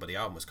song, but the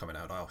album was coming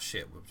out? Oh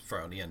shit, we'll throw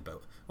it on the end.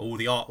 But all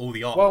the art.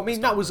 Well, I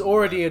mean, that was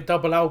already a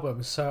double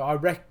album, so I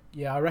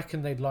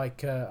reckon they'd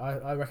like.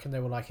 I reckon they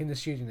were like in the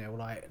studio. They were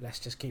like, let's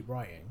just keep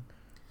writing,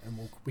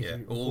 and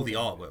all the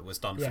artwork was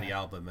done for the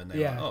album, and they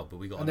were like, oh, but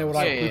we got. And they were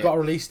like, we got a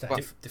release date.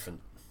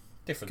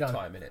 Different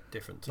time in it,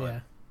 different time. Yeah.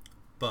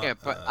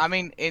 But I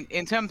mean,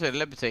 in terms of the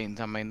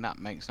Libertines, I mean, that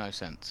makes no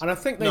sense. And I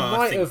think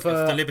I think if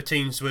the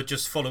Libertines were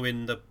just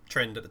following the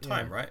trend at the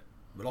time, right?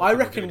 I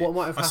reckon what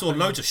might have happened. I saw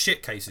loads of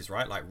shit cases,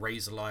 right, like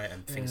Razorlight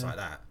and things like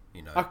that.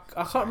 You know,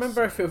 I can't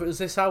remember if it was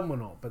this album or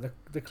not, but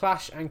the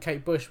Clash and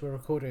Kate Bush were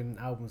recording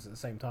albums at the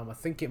same time. I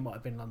think it might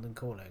have been London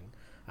Calling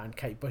and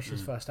Kate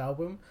Bush's first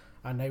album,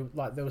 and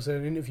there was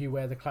an interview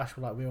where the Clash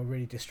were like, we were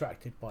really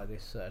distracted by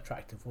this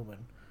attractive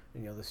woman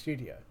in the other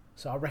studio.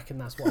 So I reckon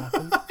that's what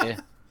happened. Yeah.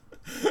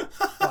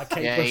 Like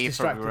Kate Bush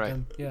distracted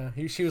them. Yeah,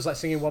 she was like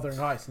singing Wuthering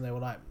Heights, and they were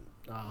like,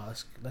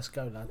 let's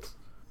go, lads."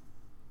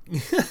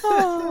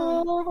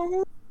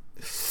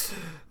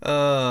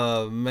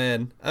 Oh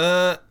man,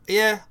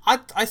 yeah.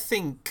 I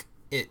think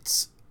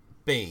it's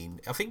been.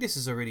 I think this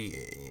is a really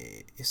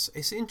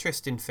it's an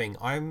interesting thing.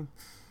 I'm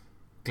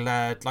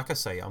glad, like I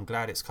say, I'm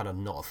glad it's kind of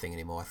not a thing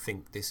anymore. I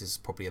think this is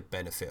probably a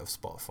benefit of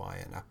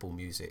Spotify and Apple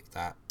Music,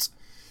 that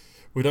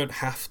we don't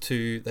have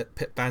to,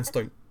 that bands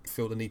don't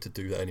feel the need to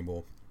do that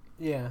anymore.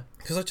 Yeah,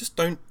 because I just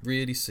don't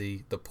really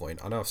see the point.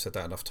 I know I've said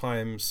that enough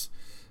times.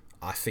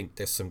 I think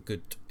there's some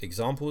good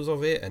examples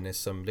of it, and there's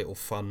some little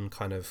fun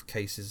kind of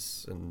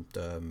cases, and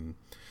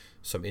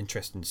some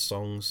interesting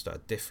songs that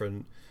are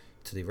different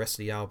to the rest of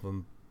the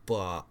album.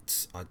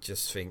 But I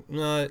just think,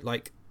 no,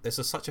 like,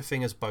 there's such a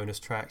thing as bonus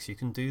tracks. You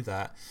can do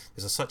that.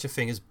 There's such a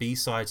thing as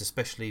B-sides,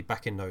 especially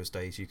back in those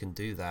days. You can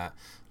do that.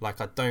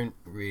 Like, I don't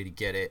really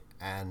get it.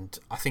 And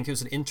I think it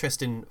was an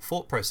interesting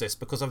thought process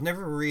because I've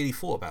never really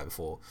thought about it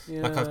before.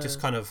 Yeah. Like, I've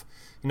just kind of,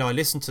 you know, I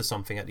listen to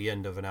something at the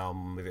end of an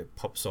album if it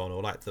pops on,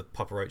 or like the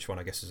Papa Roach one,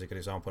 I guess, is a good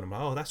example. And I'm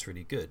like, oh, that's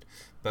really good.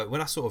 But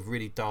when I sort of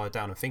really dial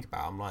down and think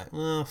about it, I'm like,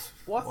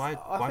 why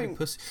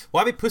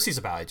be pussies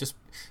about it? Just,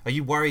 are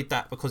you worried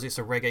that because it's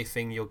a reggae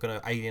thing you're going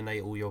to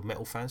alienate all your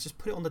metal fans? Just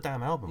put it on the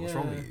damn album. Yeah. What's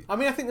wrong with you? I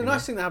mean, I think the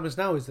nice thing that happens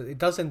now is that it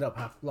does end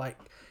up like,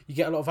 you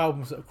get a lot of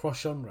albums that are cross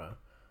genre,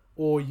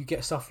 or you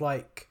get stuff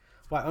like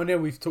I know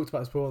we've talked about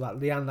this before, that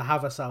Leanne La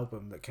Havas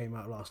album that came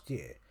out last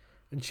year,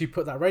 and she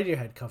put that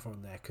Radiohead cover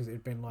on there because it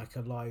had been like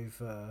a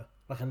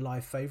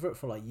live favourite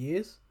for like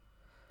years.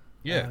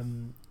 Yeah.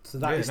 So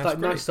that is like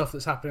nice stuff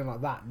that's happening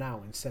like that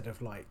now, instead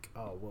of like,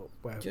 oh well,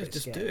 where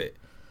just do it.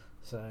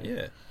 So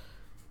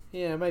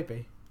yeah,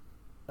 maybe.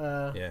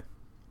 Yeah.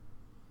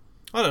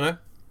 I don't know.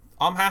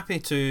 I'm happy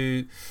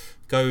to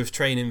go with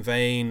Train in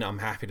Vain. I'm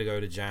happy to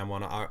go to Jam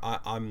One.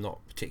 I'm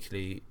not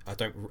particularly. I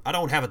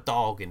don't have a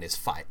dog in this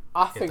fight.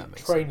 I think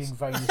Train in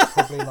Vain is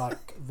probably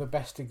like the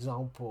best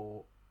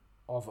example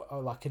of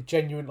like a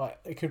genuine, like,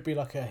 it could be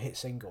like a hit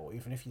single,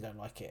 even if you don't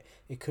like it.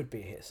 It could be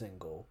a hit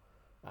single,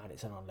 and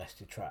it's an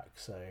unlisted track.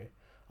 So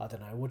I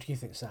don't know. What do you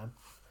think, Sam?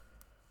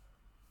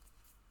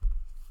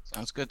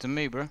 Sounds good to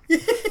me, bro.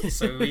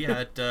 So we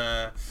had,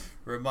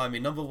 remind me,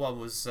 number one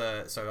was,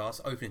 so our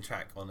opening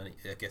track on, I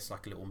guess,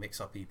 like a little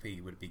mix-up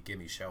EP would be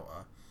Gimme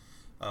Shelter.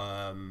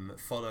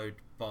 Followed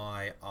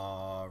by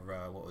our,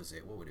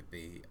 what would it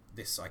be?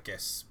 This, I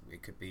guess,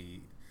 it could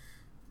be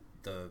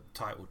the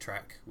title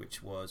track,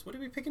 which was, what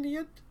did we pick in the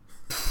end?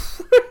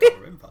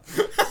 remember.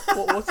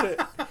 What was it?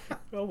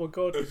 Oh my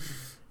god.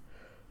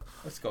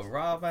 It's got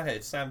right out of my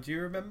head. Sam, do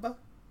you remember?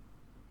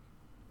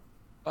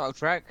 Title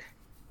track?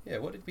 Yeah,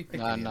 what did we pick?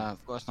 No, in the no, end?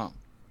 of course not.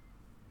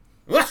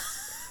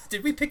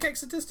 Did we pick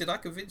Exodus? Did I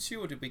convince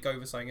you, or did we go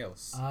with something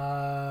else?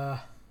 I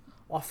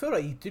feel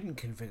like you didn't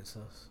convince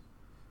us,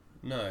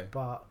 No.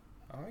 but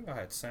I think I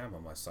had Sam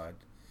on my side.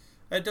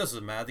 It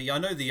doesn't matter. I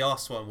know the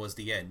last one was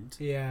the end.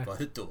 yeah. By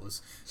the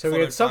Doors. So we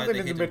had followed by something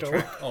in the hidden middle.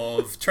 track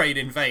of Train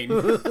in Vain.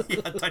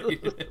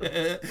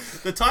 Yeah,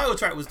 the title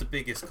track was the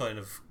biggest kind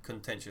of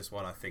contentious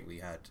one I think we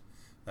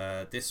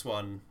had. This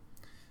one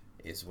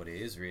is what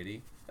it is,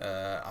 really.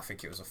 I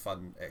think it was a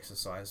fun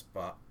exercise,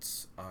 but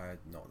I'm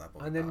not that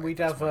bothered. And then about we'd it.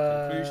 That's have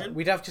my conclusion.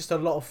 we'd have just a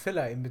lot of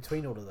filler in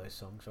between all of those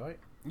songs, right?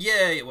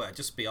 Yeah, well, it'd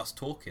just be us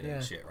talking Yeah,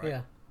 and shit,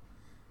 right?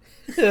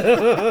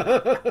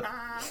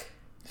 yeah.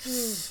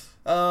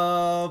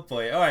 Oh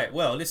boy! All right.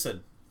 Well,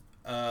 listen.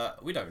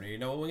 We don't really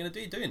know what we're going to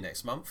be doing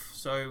next month,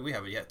 so we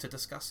haven't yet to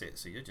discuss it.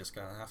 So you're just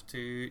going to have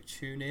to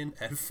tune in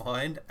and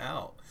find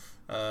out.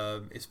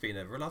 It's been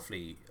a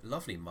lovely,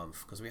 lovely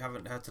month because we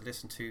haven't had to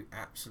listen to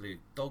absolute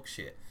dog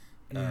shit,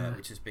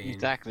 which has been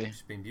Exactly. Which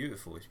has been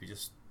beautiful. It's been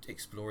just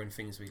exploring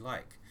things we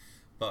like.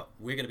 But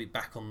we're going to be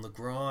back on the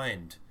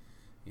grind,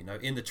 you know,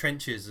 in the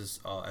trenches,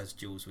 as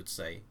Jules would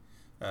say.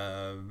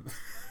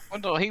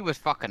 Wonder what he was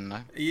fucking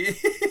though. Yeah.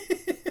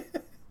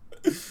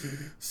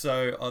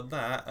 So on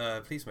that,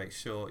 please make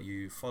sure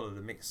you follow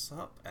the Mix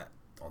Up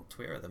on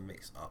Twitter at the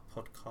Mix Up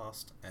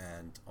Podcast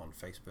and on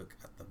Facebook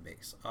at the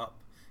Mix Up.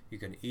 You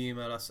can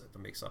email us at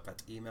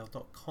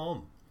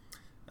themixup@email.com.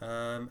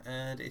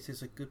 And it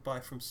is a goodbye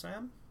from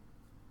Sam.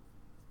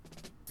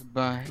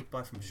 Goodbye.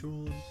 Goodbye from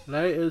Sean.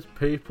 Laters,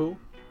 people.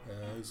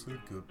 It's a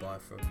goodbye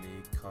from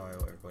me,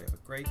 Kyle. Everybody have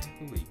a great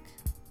week.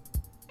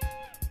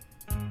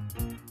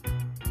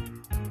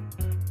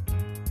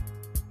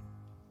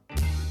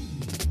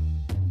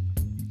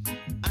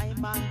 I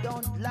man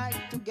don't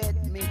like to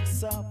get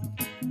mixed up.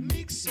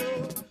 Mix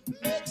up,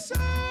 mix up.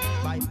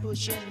 By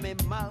pushing me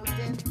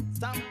mountain,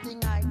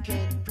 something I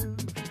can't prove.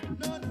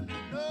 No, no, no,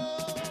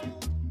 no.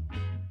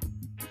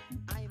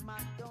 I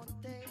man don't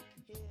take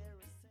here.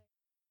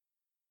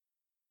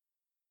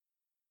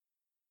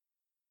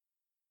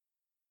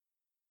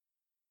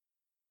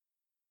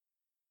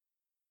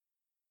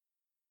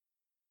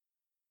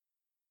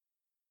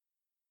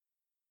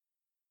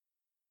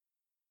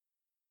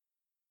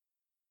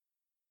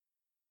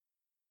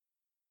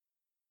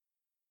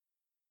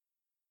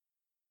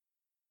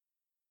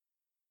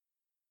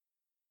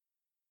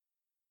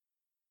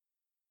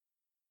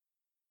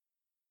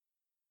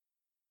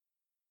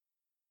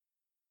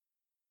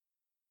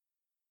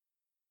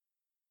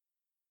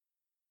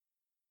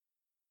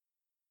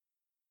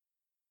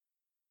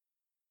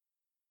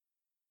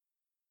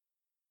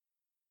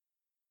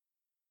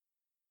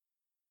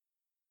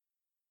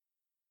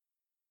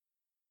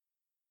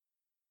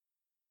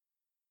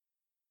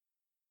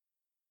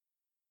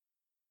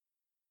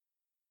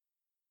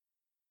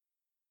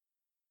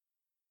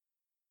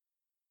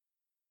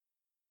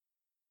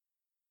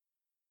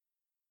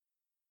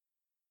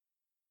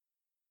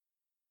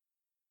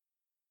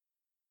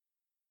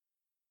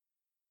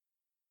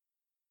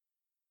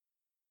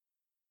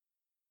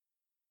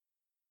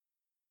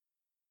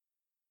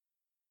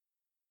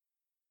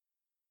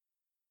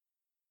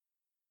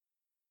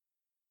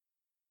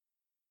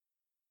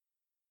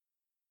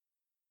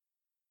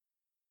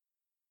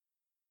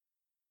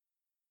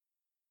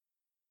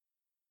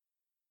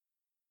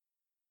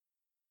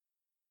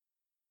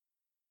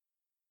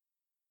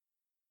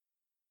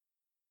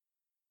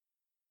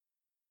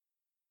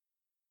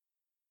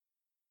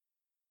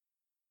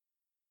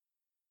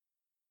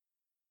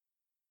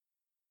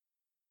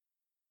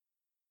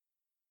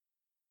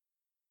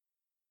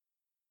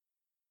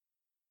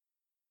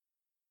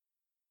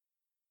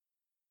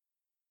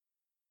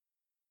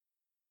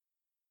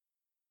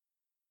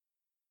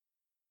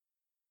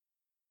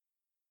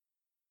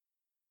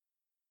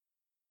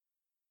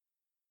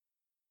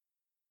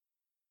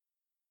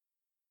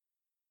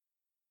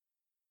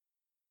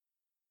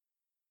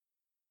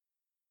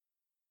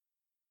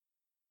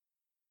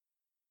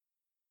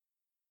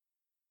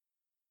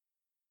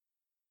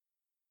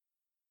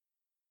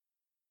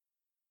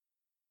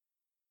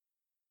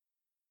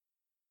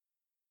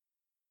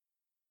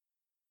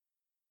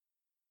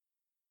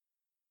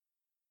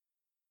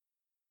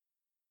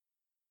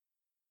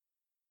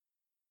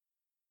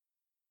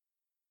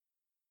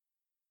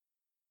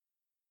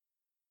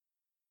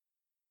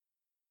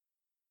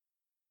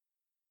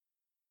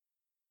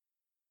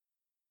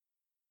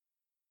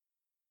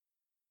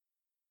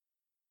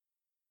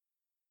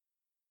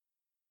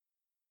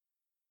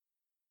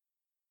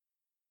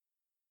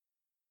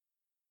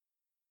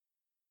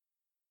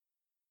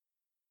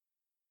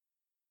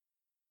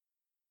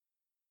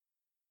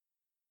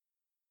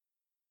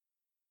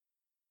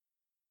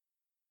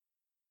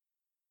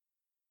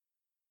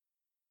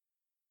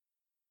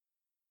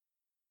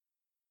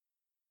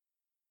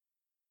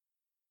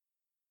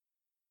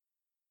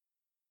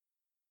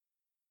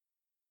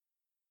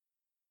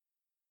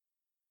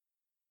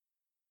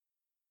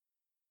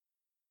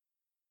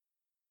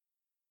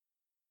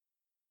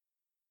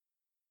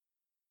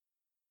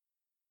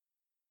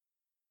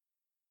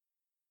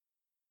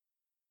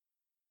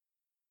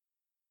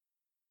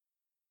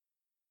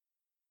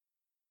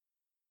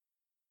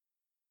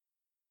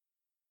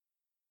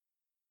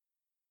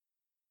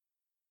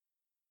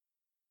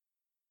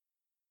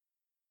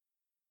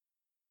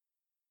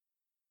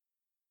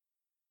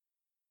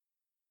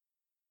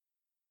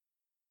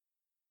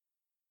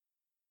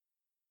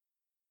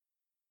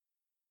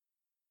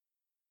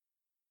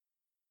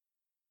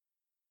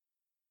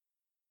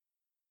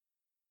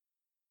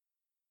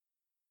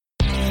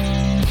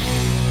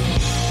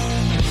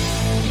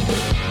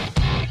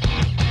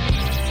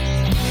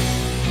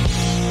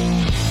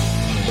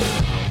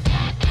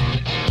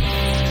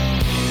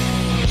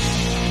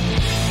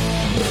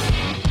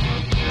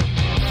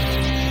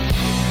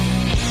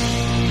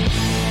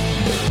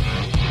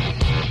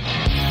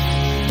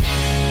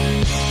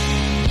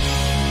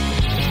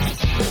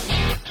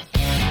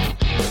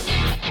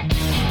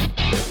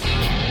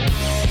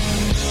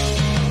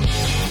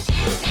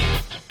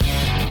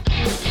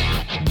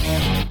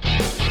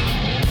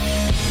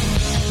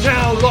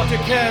 Now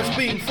logic has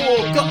been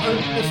forgotten.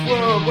 This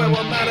world where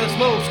what matters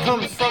most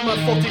comes from a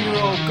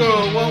 14-year-old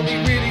girl. Only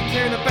really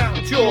caring about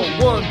your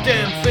one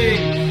damn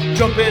thing.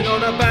 Jumping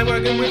on a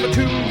bandwagon with a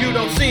tune you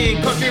don't sing.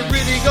 Cause you're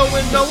really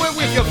going nowhere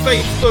with your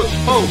Facebook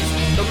post.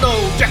 Don't know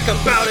jack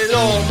about it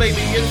all,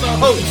 maybe it's a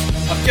hoax.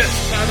 I've just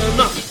had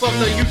enough of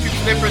the YouTube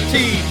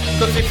celebrity.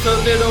 Cause it's a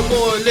little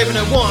boy living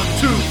at 1,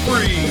 2,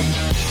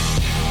 3.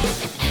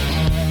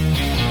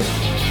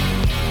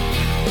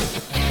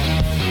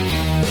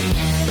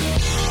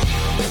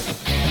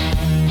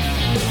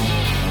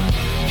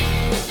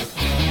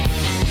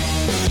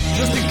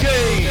 Just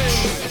engage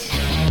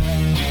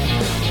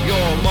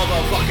your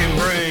motherfucking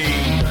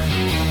brain.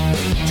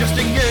 Just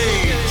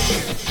engage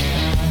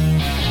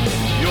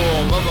your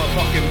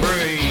motherfucking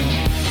brain.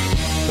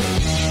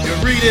 You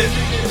read it.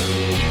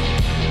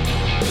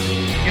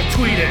 You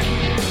tweet it.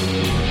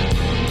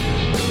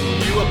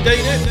 You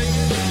update it.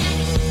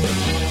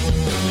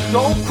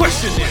 Don't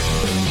question it.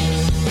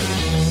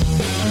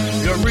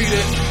 You read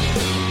it.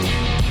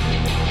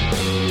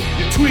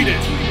 You tweet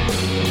it.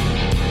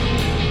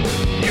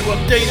 You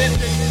update it.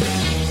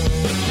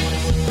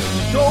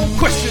 Don't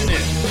question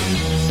it.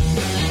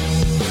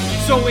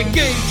 So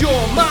engage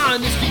your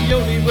mind, it's the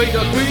only way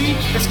to be.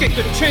 Escape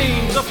the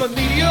chains of a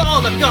media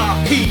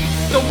oligarchy.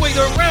 Don't wait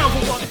around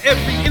for what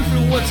every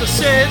influencer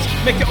says.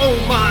 Make your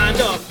own mind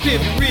up if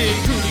you really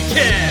truly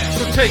care.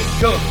 So take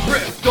a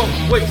breath, don't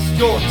waste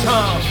your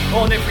time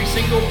on every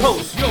single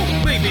post. Yo,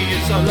 baby,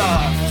 it's a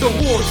lie. So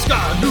War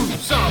Sky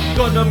News, I'm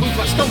gonna move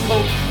like Stone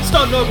Cold.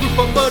 Stun the roof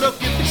of murder,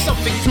 give me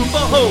something to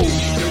behold.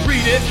 You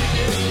read it.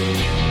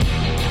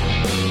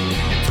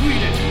 You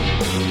tweet it.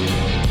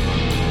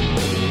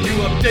 You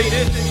update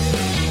it.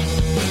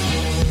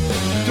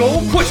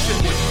 Don't question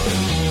it.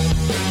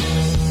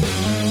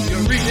 You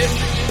read it.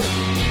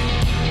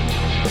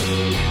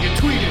 You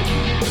tweet it.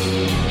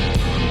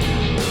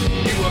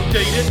 You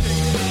update it.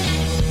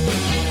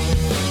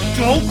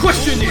 Don't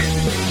question it.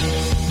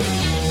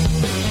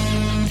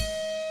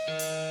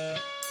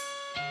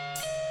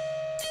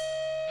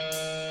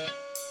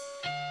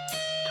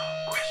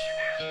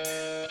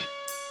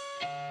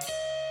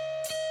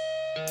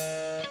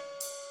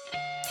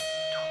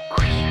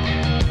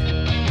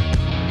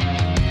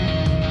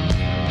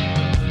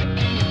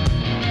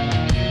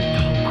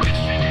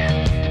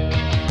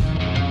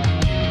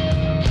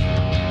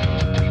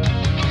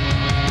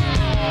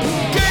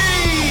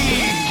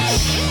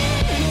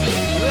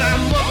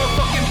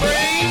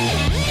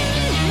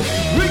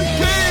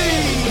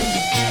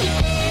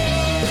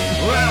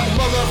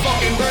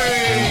 Motherfucking brain.